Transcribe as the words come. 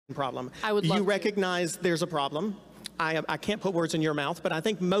problem. I would love You to. recognize there's a problem. I can't put words in your mouth, but I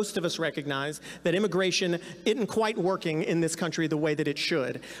think most of us recognize that immigration isn't quite working in this country the way that it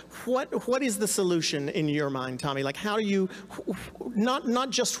should. What is the solution in your mind, Tomi? Like, how do you, not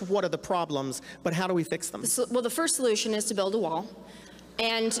just what are the problems, but how do we fix them? Well, the first solution is to build a wall.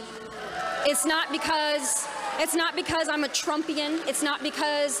 And it's not because I'm a Trumpian. It's not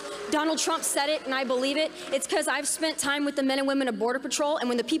because Donald Trump said it and I believe it. It's because I've spent time with the men and women of Border Patrol, and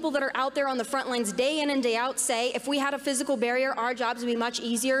when the people that are out there on the front lines day in and day out say, if we had a physical barrier, our jobs would be much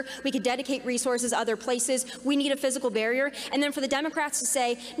easier. We could dedicate resources other places. We need a physical barrier. And then for the Democrats to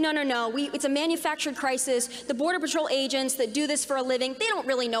say, no, it's a manufactured crisis. The Border Patrol agents that do this for a living, they don't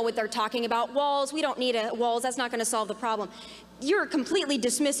really know what they're talking about. Walls, we don't need walls. That's not going to solve the problem. You're completely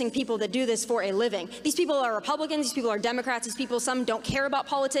dismissing people that do this for a living. These people are Republicans, these people are Democrats, these people, some don't care about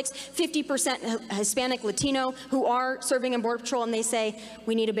politics, 50% Hispanic, Latino who are serving in Border Patrol, and they say,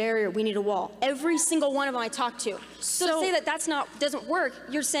 we need a barrier, we need a wall. Every single one of them I talk to. So to say that doesn't work,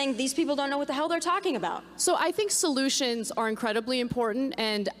 you're saying these people don't know what the hell they're talking about. So I think solutions are incredibly important,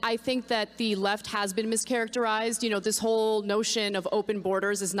 and I think that the left has been mischaracterized. You know, this whole notion of open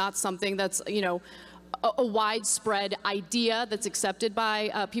borders is not something that's, you know, a widespread idea that's accepted by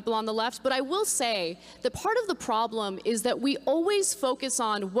people on the left. But I will say that part of the problem is that we always focus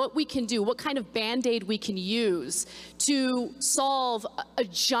on what we can do, what kind of Band-Aid we can use to solve a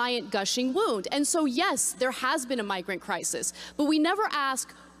giant gushing wound. And so, yes, there has been a migrant crisis, but we never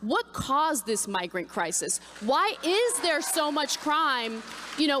ask, what caused this migrant crisis? Why is there so much crime,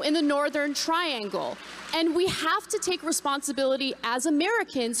 you know, in the Northern Triangle? And we have to take responsibility as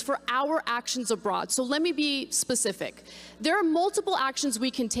Americans for our actions abroad. So let me be specific. There are multiple actions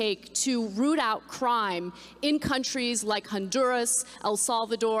we can take to root out crime in countries like Honduras, El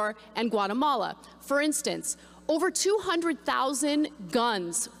Salvador, and Guatemala. For instance, over 200,000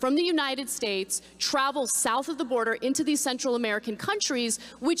 guns from the United States travel south of the border into these Central American countries,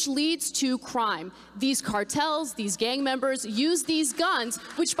 which leads to crime. These cartels, these gang members use these guns,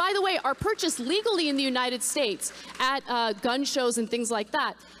 which, by the way, are purchased legally in the United States at gun shows and things like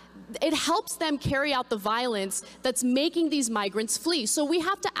that. It helps them carry out the violence that's making these migrants flee. So we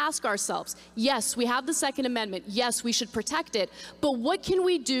have to ask ourselves, yes, we have the Second Amendment. Yes, we should protect it. But what can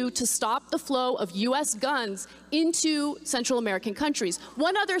we do to stop the flow of U.S. guns into Central American countries?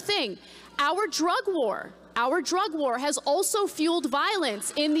 One other thing, our drug war has also fueled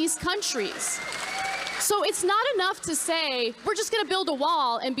violence in these countries. So it's not enough to say, we're just going to build a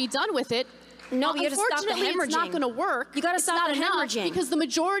wall and be done with it. No, you have to stop the hemorrhaging. It's not going to work. You got to stop the hemorrhaging because the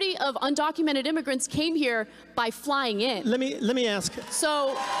majority of undocumented immigrants came here by flying in. Let me ask.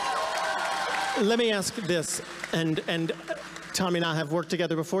 So, let me ask this, and Tomi and I have worked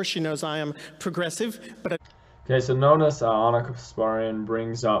together before. She knows I am progressive, but. Okay, so notice Anna Kasparian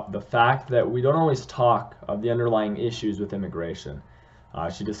brings up the fact that we don't always talk of the underlying issues with immigration.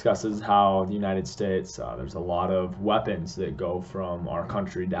 She discusses how the United States, there's a lot of weapons that go from our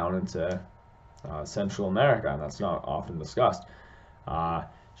country down into Central America, and that's not often discussed.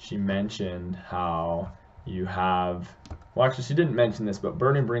 She mentioned how you have, well, actually she didn't mention this, but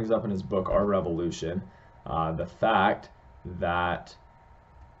Bernie brings up in his book Our Revolution the fact that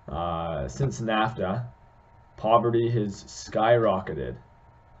since NAFTA, poverty has skyrocketed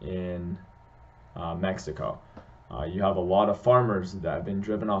in Mexico. You have a lot of farmers that have been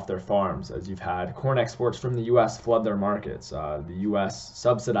driven off their farms as you've had corn exports from the U.S. flood their markets. The U.S.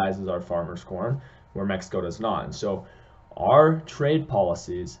 subsidizes our farmers' corn, where Mexico does not. And so our trade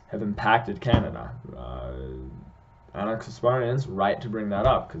policies have impacted Canada. Anna Kasparian's right to bring that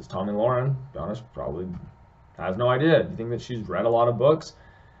up, because Tomi Lahren, to be honest, probably has no idea. You think that she's read a lot of books.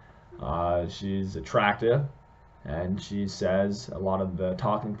 She's attractive, and she says a lot of the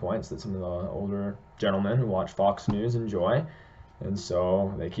talking points that some of the older gentlemen who watch Fox News enjoy, and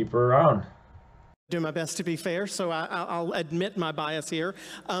so they keep her around. Do my best to be fair, so I'll admit my bias here.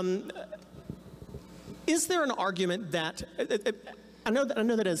 Is there an argument that I know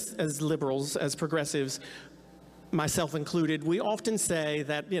that as liberals, as progressives, myself included, we often say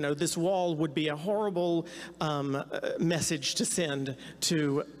that, you know, this wall would be a horrible message to send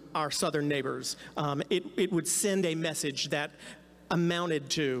to our southern neighbors. It would send a message that amounted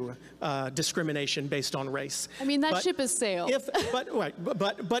to discrimination based on race. I mean, that ship has sailed.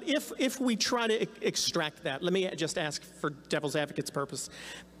 But if we try to extract that, let me just ask for devil's advocate's purpose,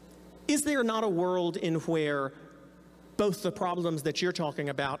 is there not a world in where both the problems that you're talking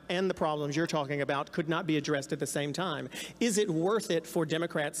about and the problems you're talking about could not be addressed at the same time? Is it worth it for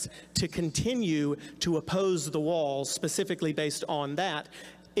Democrats to continue to oppose the wall specifically based on that?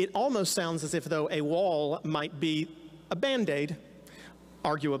 It almost sounds as if, though, a wall might be a Band-Aid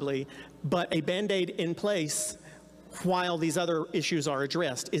arguably, but a Band-Aid in place while these other issues are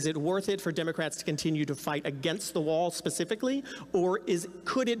addressed. Is it worth it for Democrats to continue to fight against the wall specifically, or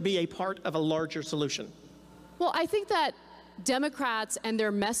could it be a part of a larger solution? Well, I think that Democrats and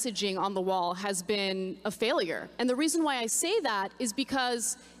their messaging on the wall has been a failure. And the reason why I say that is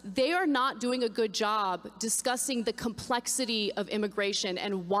because they are not doing a good job discussing the complexity of immigration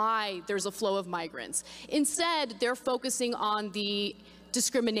and why there's a flow of migrants. Instead, they're focusing on the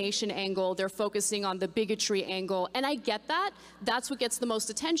discrimination angle, they're focusing on the bigotry angle, and I get that. That's what gets the most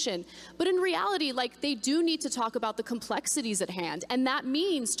attention. But in reality, like, they do need to talk about the complexities at hand, and that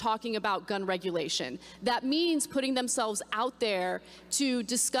means talking about gun regulation. That means putting themselves out there to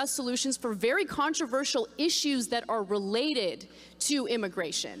discuss solutions for very controversial issues that are related to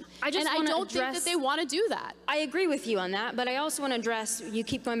immigration. And I don't think that they want to do that. I agree with you on that, but I also want to address, you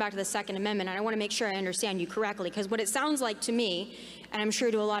keep going back to the Second Amendment, and I want to make sure I understand you correctly, because what it sounds like to me, and I'm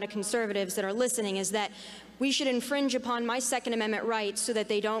sure to a lot of conservatives that are listening, is that we should infringe upon my Second Amendment rights so that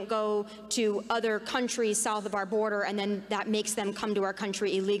they don't go to other countries south of our border, and then that makes them come to our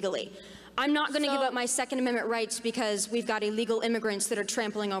country illegally. I'm not going to give up my Second Amendment rights because we've got illegal immigrants that are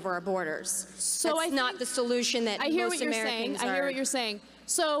trampling over our borders. So that's not the solution that most Americans are. I hear what you're saying.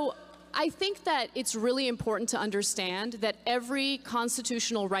 So I think that it's really important to understand that every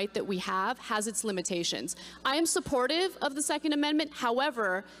constitutional right that we have has its limitations. I am supportive of the Second Amendment.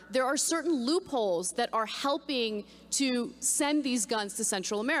 However, there are certain loopholes that are helping to send these guns to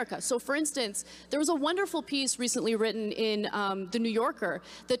Central America. So for instance, there was a wonderful piece recently written in The New Yorker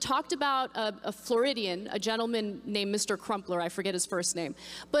that talked about a Floridian, a gentleman named Mr. Crumpler, I forget his first name,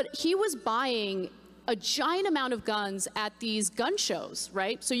 but he was buying a giant amount of guns at these gun shows,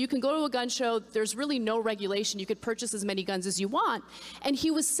 right? So you can go to a gun show, there's really no regulation, you could purchase as many guns as you want, and he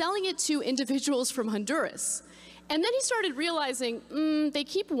was selling it to individuals from Honduras. And then he started realizing, they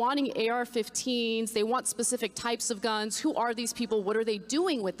keep wanting AR-15s, they want specific types of guns, who are these people, what are they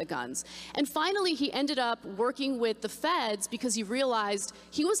doing with the guns? And finally, he ended up working with the feds because he realized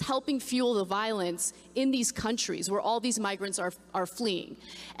he was helping fuel the violence in these countries where all these migrants are fleeing.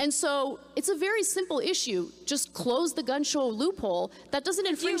 And so it's a very simple issue, just close the gun show loophole. That doesn't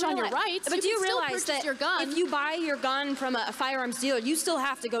infringe on your rights. But do you realize that your gun. If you buy your gun from a firearms dealer, you still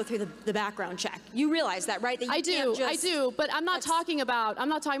have to go through the background check? You realize that, right? That you I do, but I'm not talking about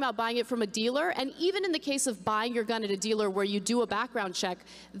buying it from a dealer. And even in the case of buying your gun at a dealer where you do a background check,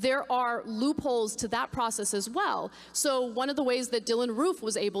 there are loopholes to that process as well. So one of the ways that Dylan Roof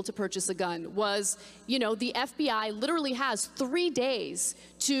was able to purchase a gun was, you know, the FBI literally has 3 days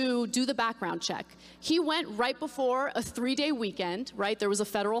to do the background check. He went right before a 3-day weekend, right? There was a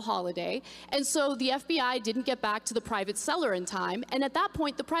federal holiday. And so the FBI didn't get back to the private seller in time. And at that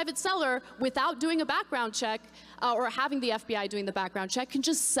point, the private seller, without doing a background check, or having the FBI doing the background check, can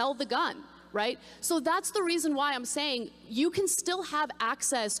just sell the gun, right? So that's the reason why I'm saying you can still have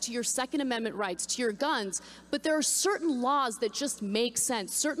access to your Second Amendment rights, to your guns, but there are certain laws that just make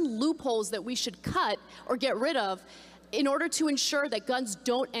sense, certain loopholes that we should cut or get rid of in order to ensure that guns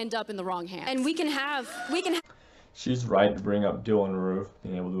don't end up in the wrong hands. And we can have. She's right to bring up Dylan Roof,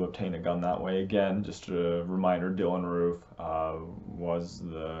 being able to obtain a gun that way. Again, just a reminder, Dylan Roof was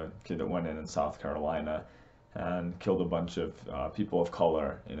the kid that went in South Carolina and killed a bunch of people of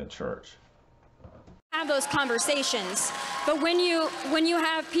color in a church. Have those conversations, but when you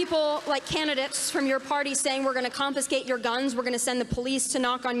have people like candidates from your party saying we're going to confiscate your guns, we're going to send the police to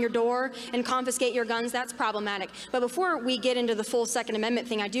knock on your door and confiscate your guns, that's problematic. But before we get into the full Second Amendment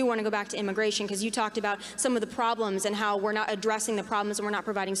thing, I do want to go back to immigration, because you talked about some of the problems and how we're not addressing the problems and we're not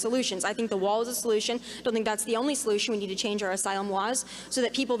providing solutions. I think the wall is a solution. I don't think that's the only solution. We need to change our asylum laws so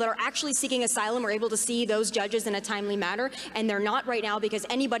that people that are actually seeking asylum are able to see those judges in a timely manner, and they're not right now, because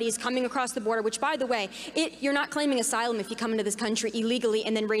anybody is coming across the border, which, by the way, you're not claiming asylum if you come into this country illegally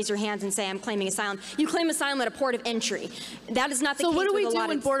and then raise your hands and say, I'm claiming asylum. You claim asylum at a port of entry. That is not the case. So what do we do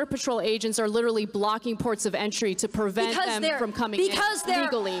when Border Patrol agents are literally blocking ports of entry to prevent them from coming in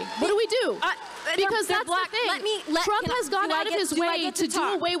legally? What do we do? Because that's the thing. Trump has gone out of his way to do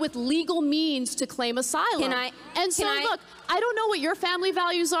away with legal means to claim asylum. Look, I don't know what your family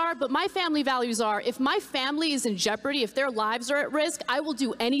values are, but my family values are, if my family is in jeopardy, if their lives are at risk, I will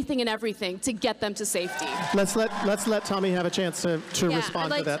do anything and everything to get them to safety. Let's let Tomi have a chance to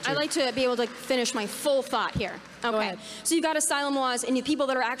respond to that too. I'd like to be able to finish my full thought here. Okay. So you've got asylum laws, and you people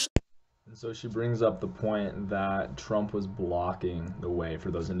that are actually. And so she brings up the point that Trump was blocking the way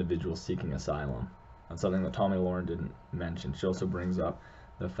for those individuals seeking asylum. That's something that Tomi Lahren didn't mention. She also brings up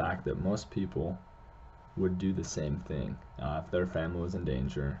the fact that most people would do the same thing. If their family was in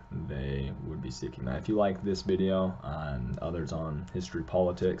danger, they would be seeking that. If you like this video and others on history,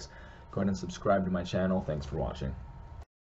 politics, go ahead and subscribe to my channel. Thanks for watching.